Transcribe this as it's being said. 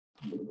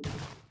We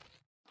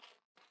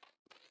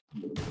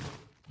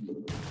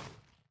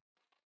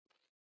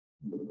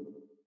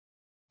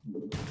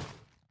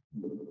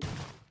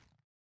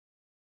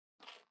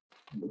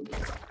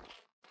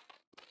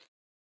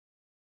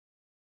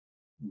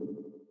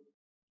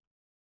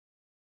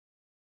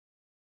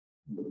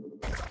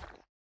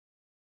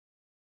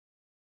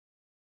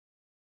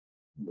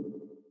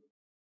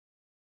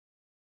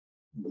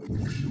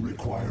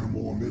require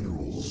more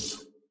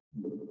minerals.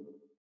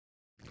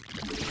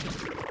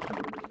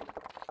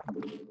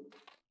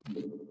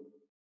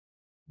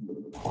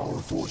 Our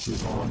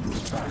forces are under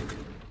attack.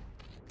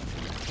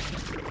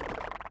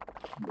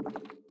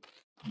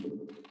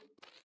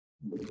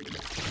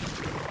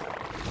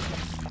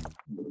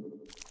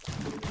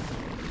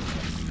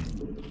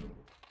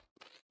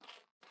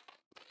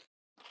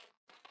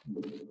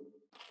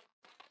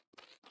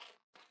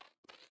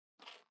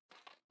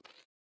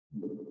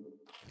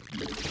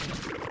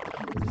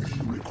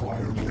 We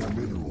require more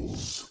minerals.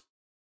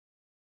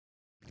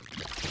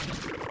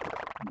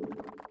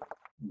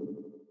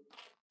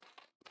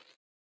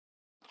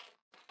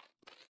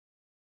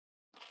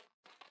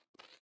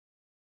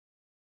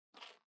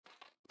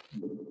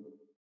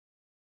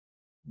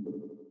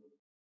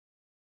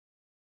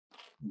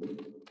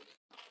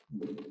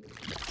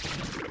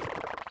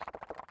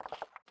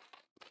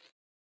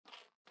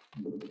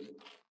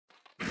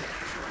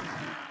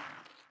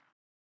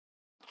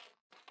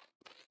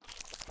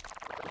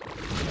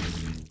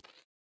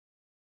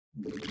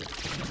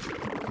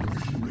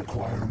 We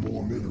require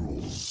more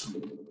minerals.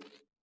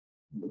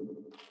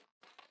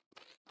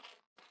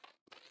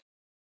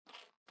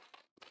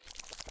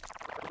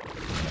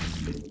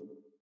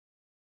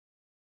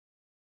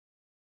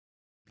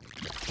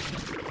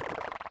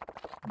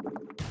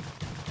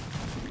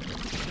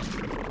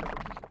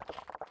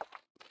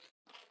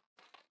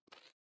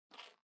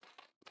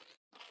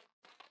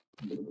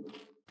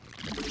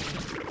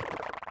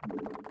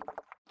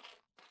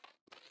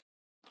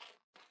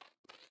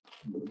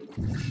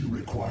 We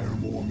require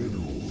more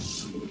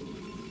minerals.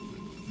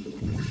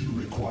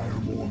 We require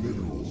more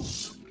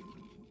minerals.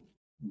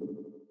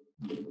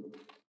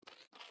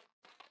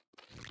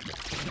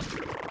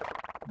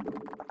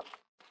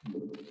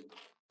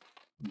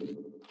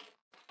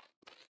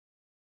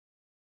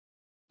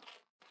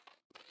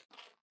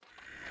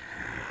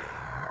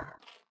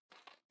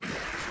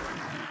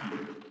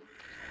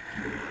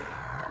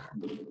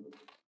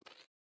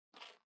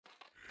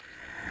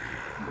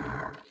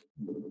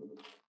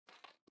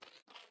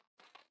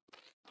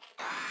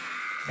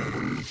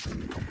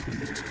 Evolution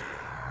complete.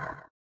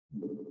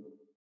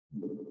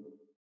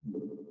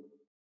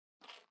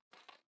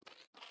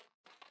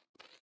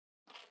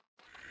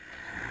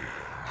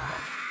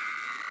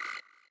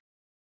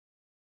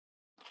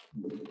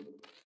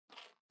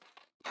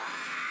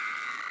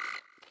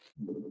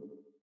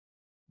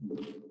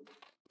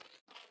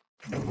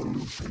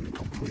 Evolution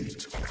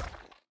complete.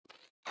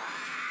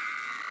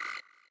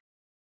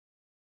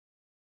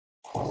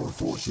 Our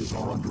forces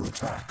are under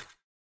attack.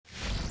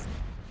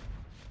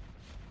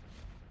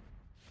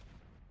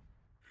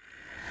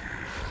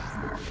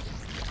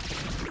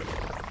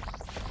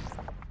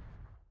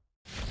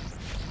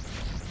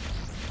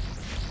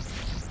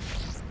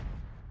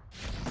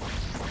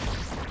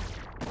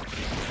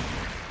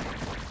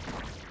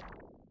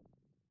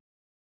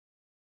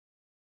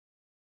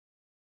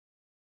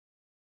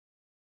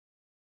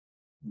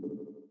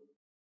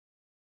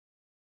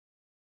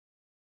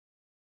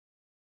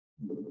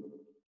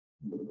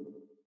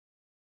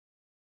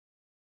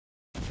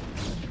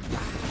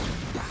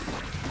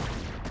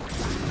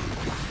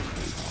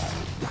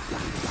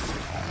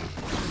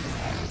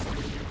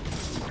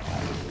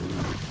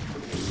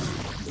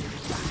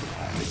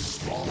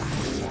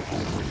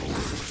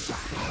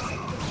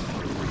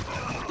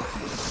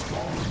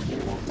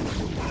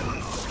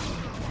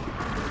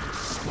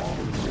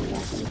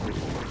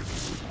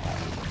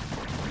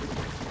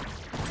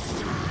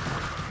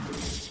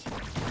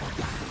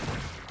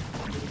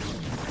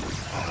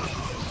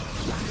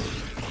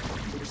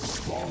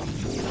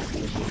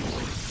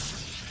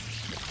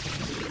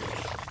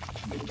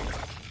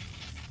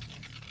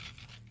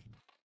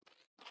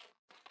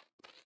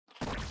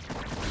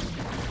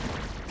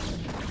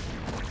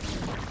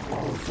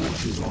 Our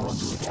forces are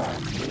under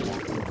attack. More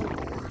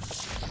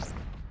overlords.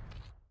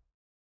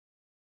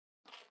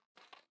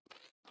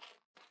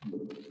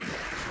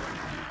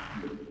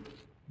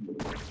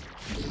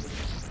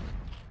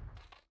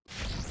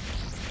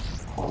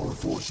 Our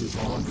forces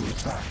are under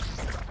attack.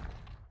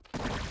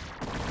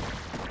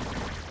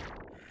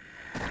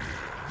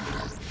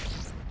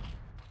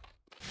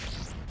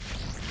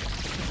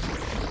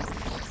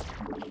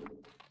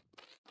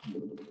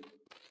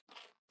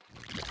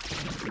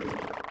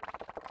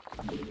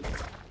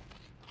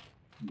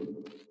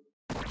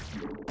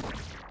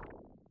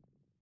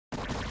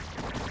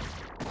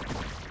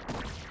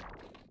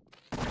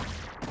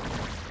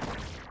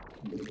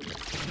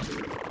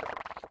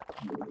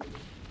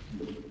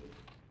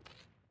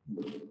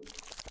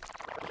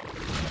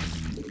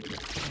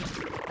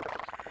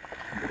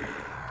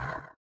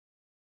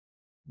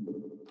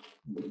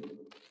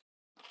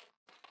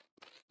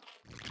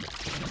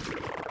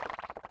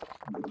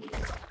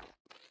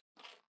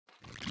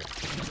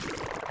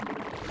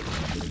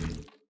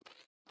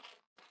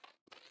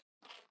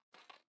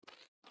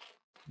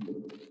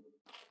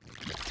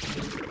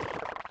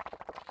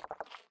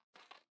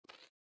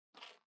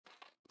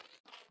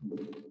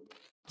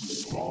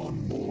 Spawn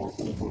more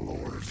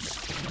overlords.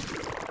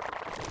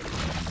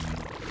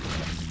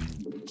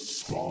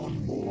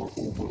 Spawn more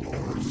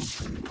overlords.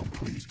 Evolution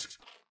complete.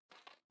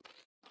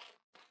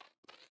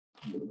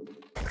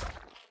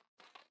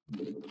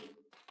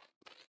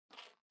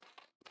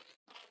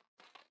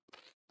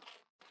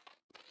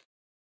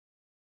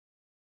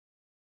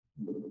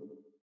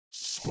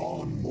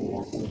 Spawn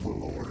more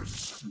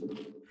overlords.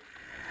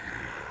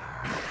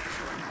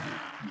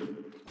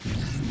 We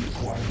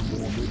require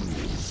more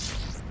minerals.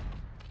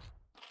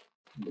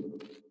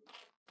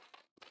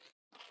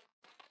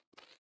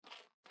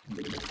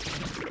 We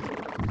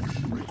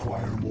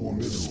require more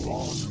minerals.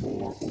 Spawn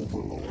more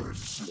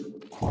overlords.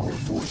 Our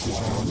forces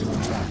are under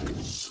attack.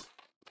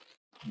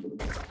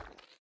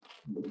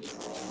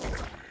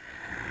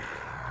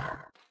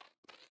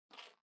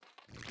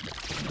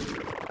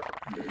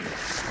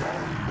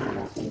 Spawn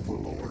more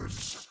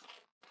overlords.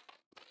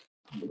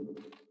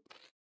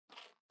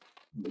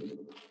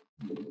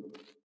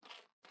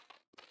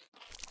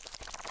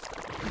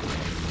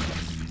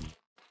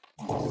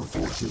 Our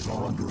forces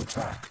are under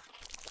attack.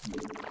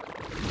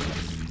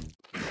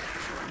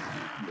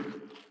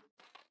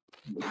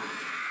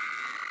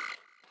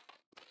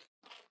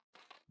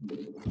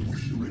 We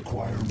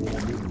require more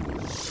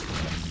minerals.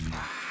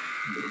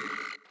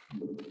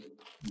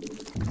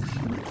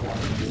 We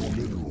require more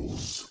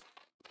minerals.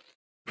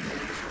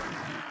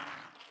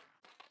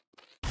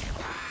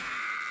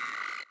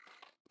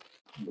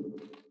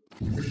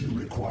 We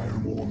require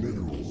more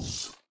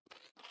minerals.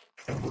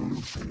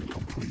 Evolution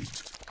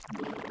complete.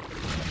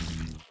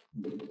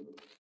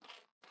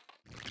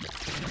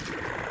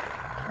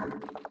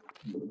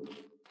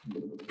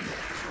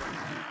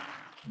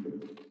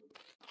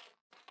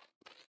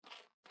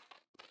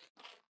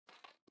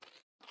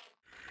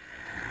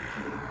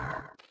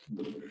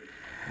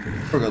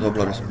 Droga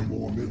dobra respi.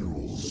 More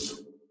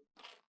minerals.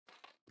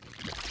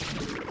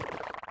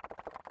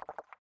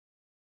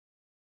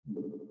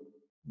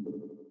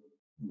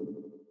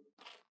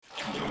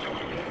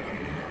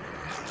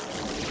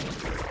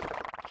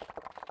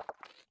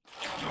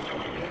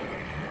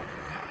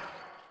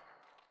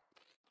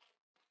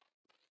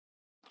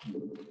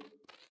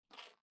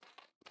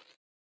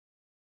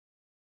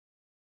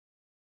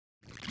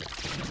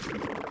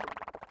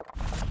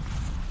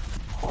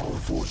 Our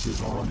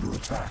forces are under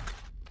attack.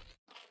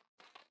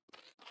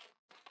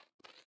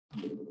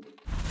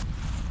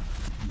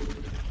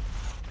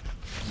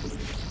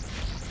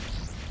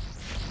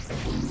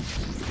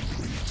 Evolution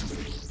complete.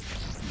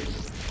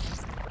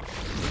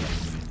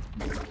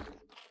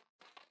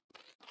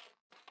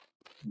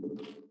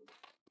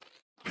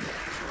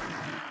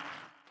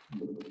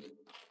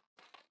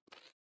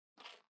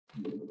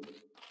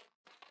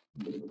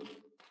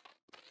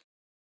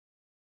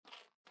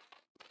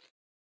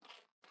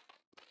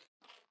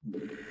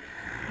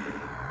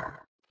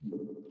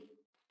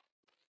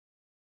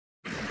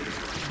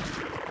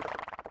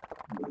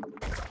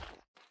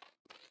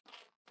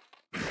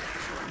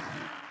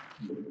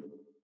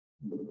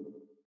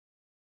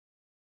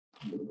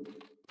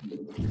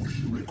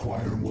 We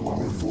require more.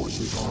 Our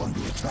forces are under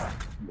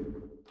attack.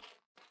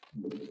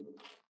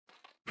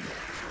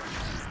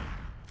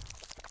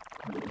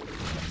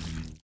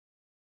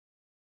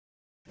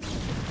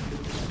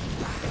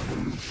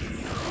 Evolution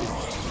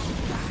complete.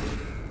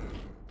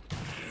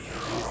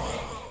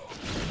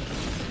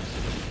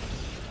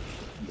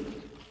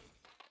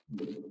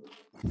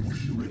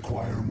 We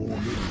require more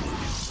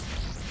minerals.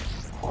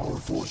 Our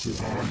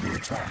forces are under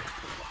attack.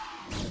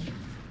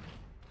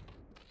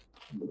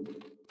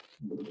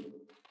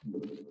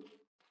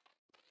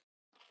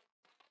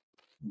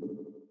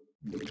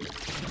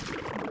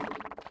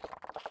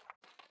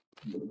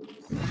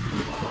 We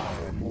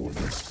require more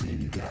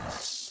Vespene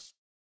gas.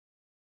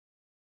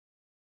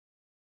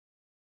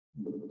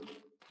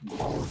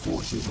 Our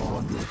forces are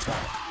under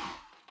attack.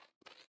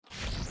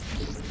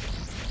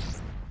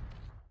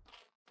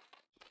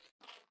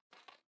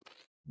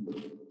 We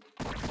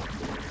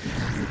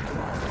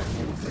require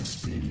more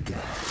Vespene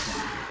gas.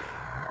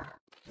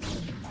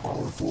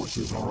 Our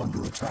forces are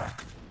under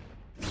attack.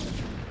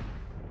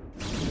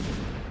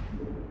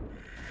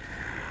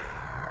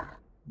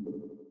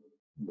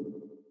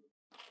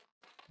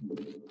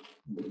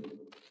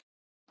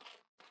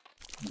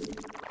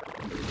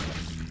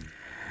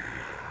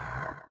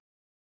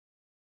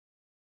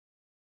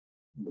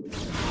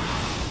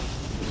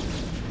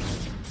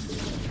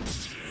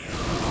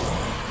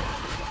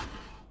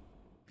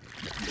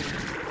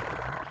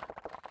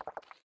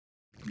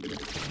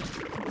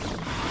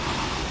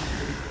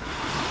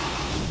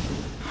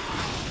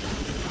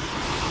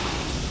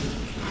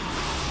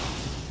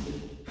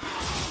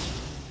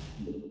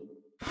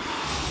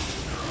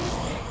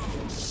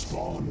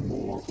 Spawn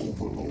more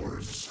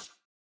overlords.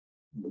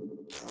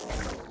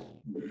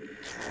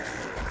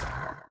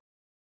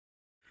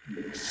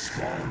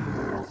 Spawn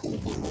more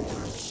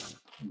overlords.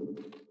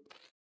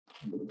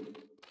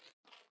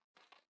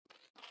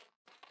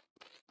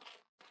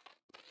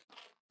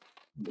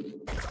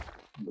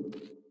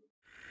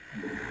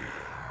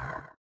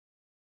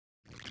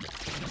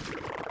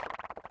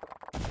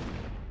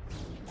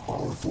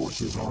 Our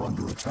forces are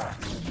under attack.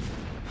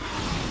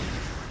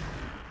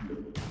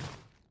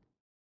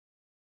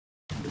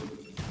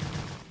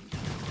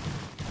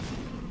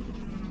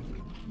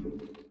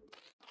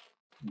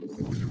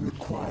 We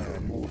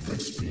require more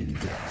Vespine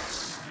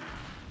gas.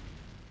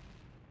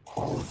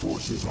 Our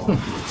forces are under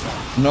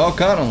attack. No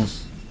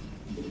cannons.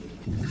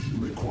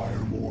 We require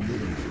more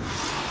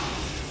minerals.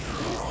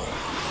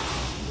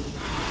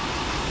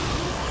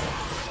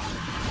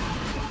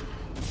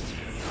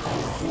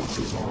 Our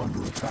forces are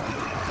under attack.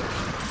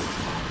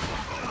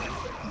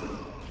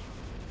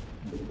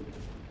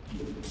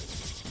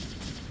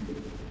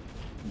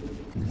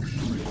 We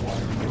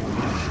require more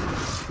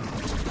rations.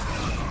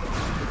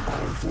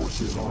 Our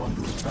forces are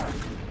under attack.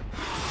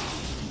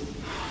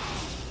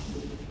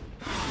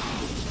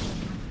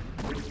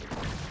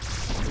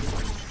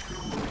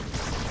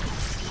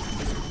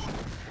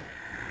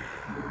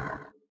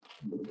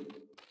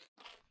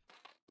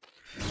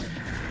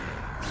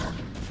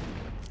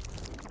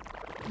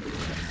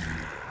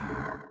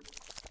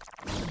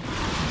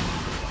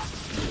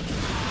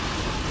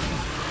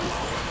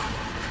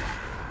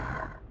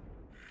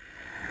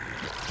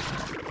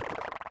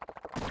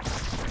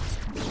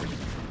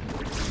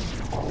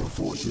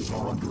 Forces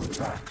are under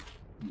attack.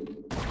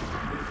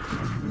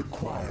 We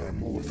require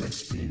more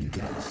Vespine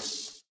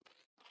gas.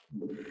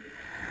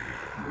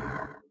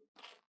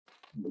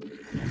 We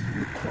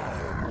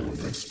require more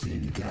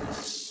Vespine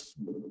gas.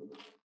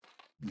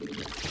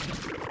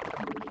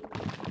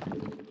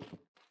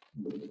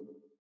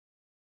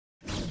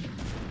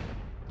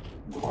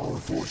 Our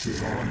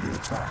forces are under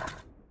attack.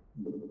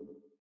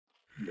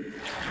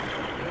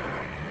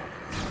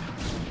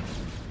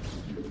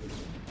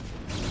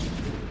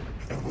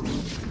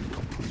 Evolution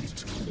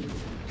complete.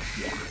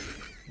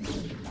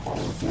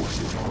 Our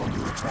forces are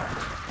under attack.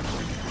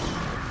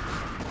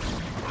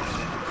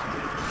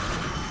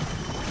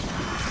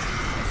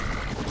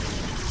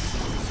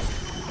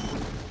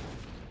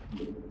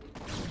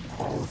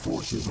 Our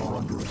forces are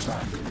under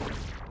attack.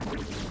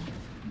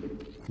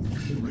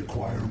 We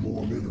require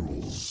more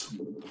minerals.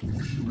 We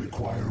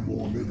require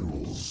more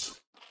minerals.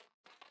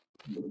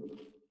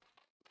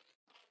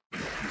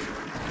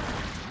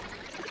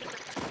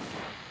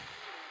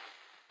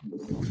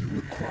 We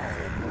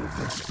require more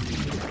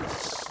Vespine gas.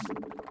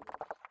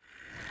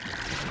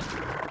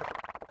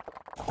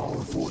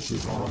 Our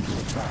forces are under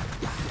attack.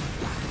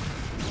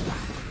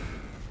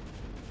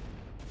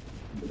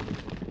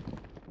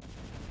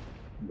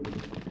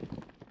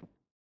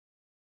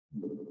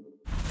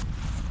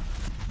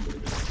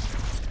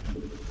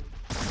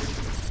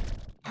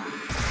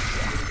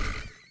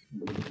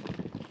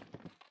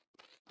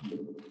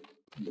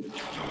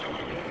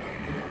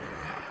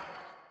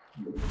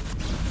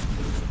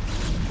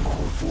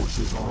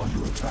 Forces are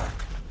under attack.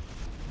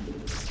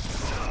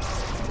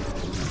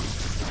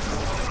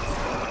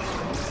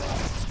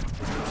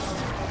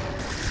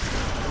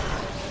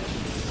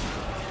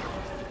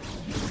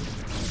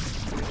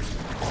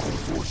 Our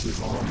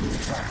forces are under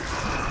attack.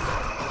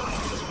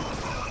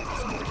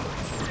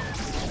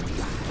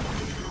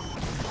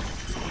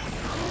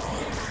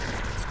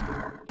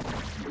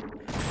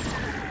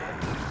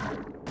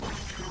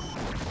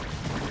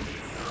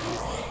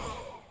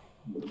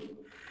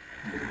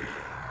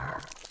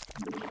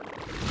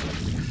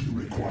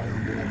 Require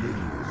more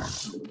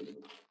minerals.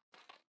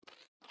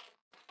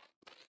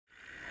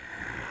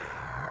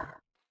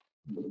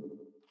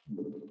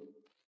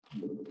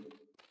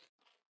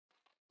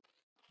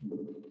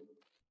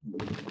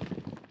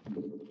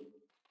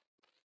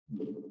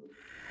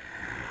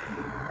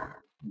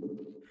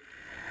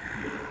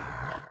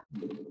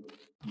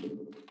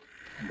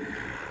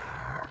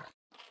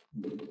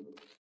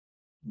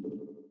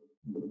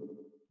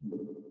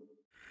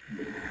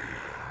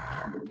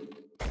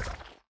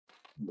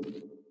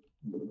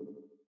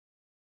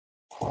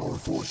 Our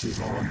forces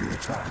are under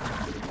attack.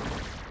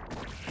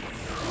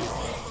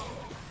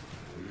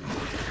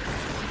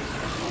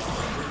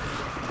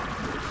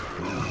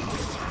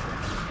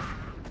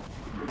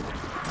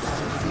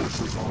 Our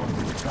forces are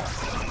under attack.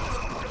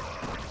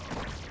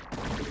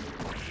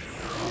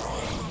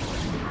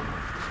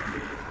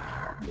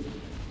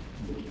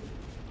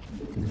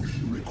 We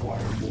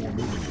require more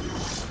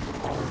minerals.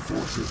 Our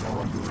forces are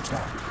under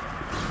attack.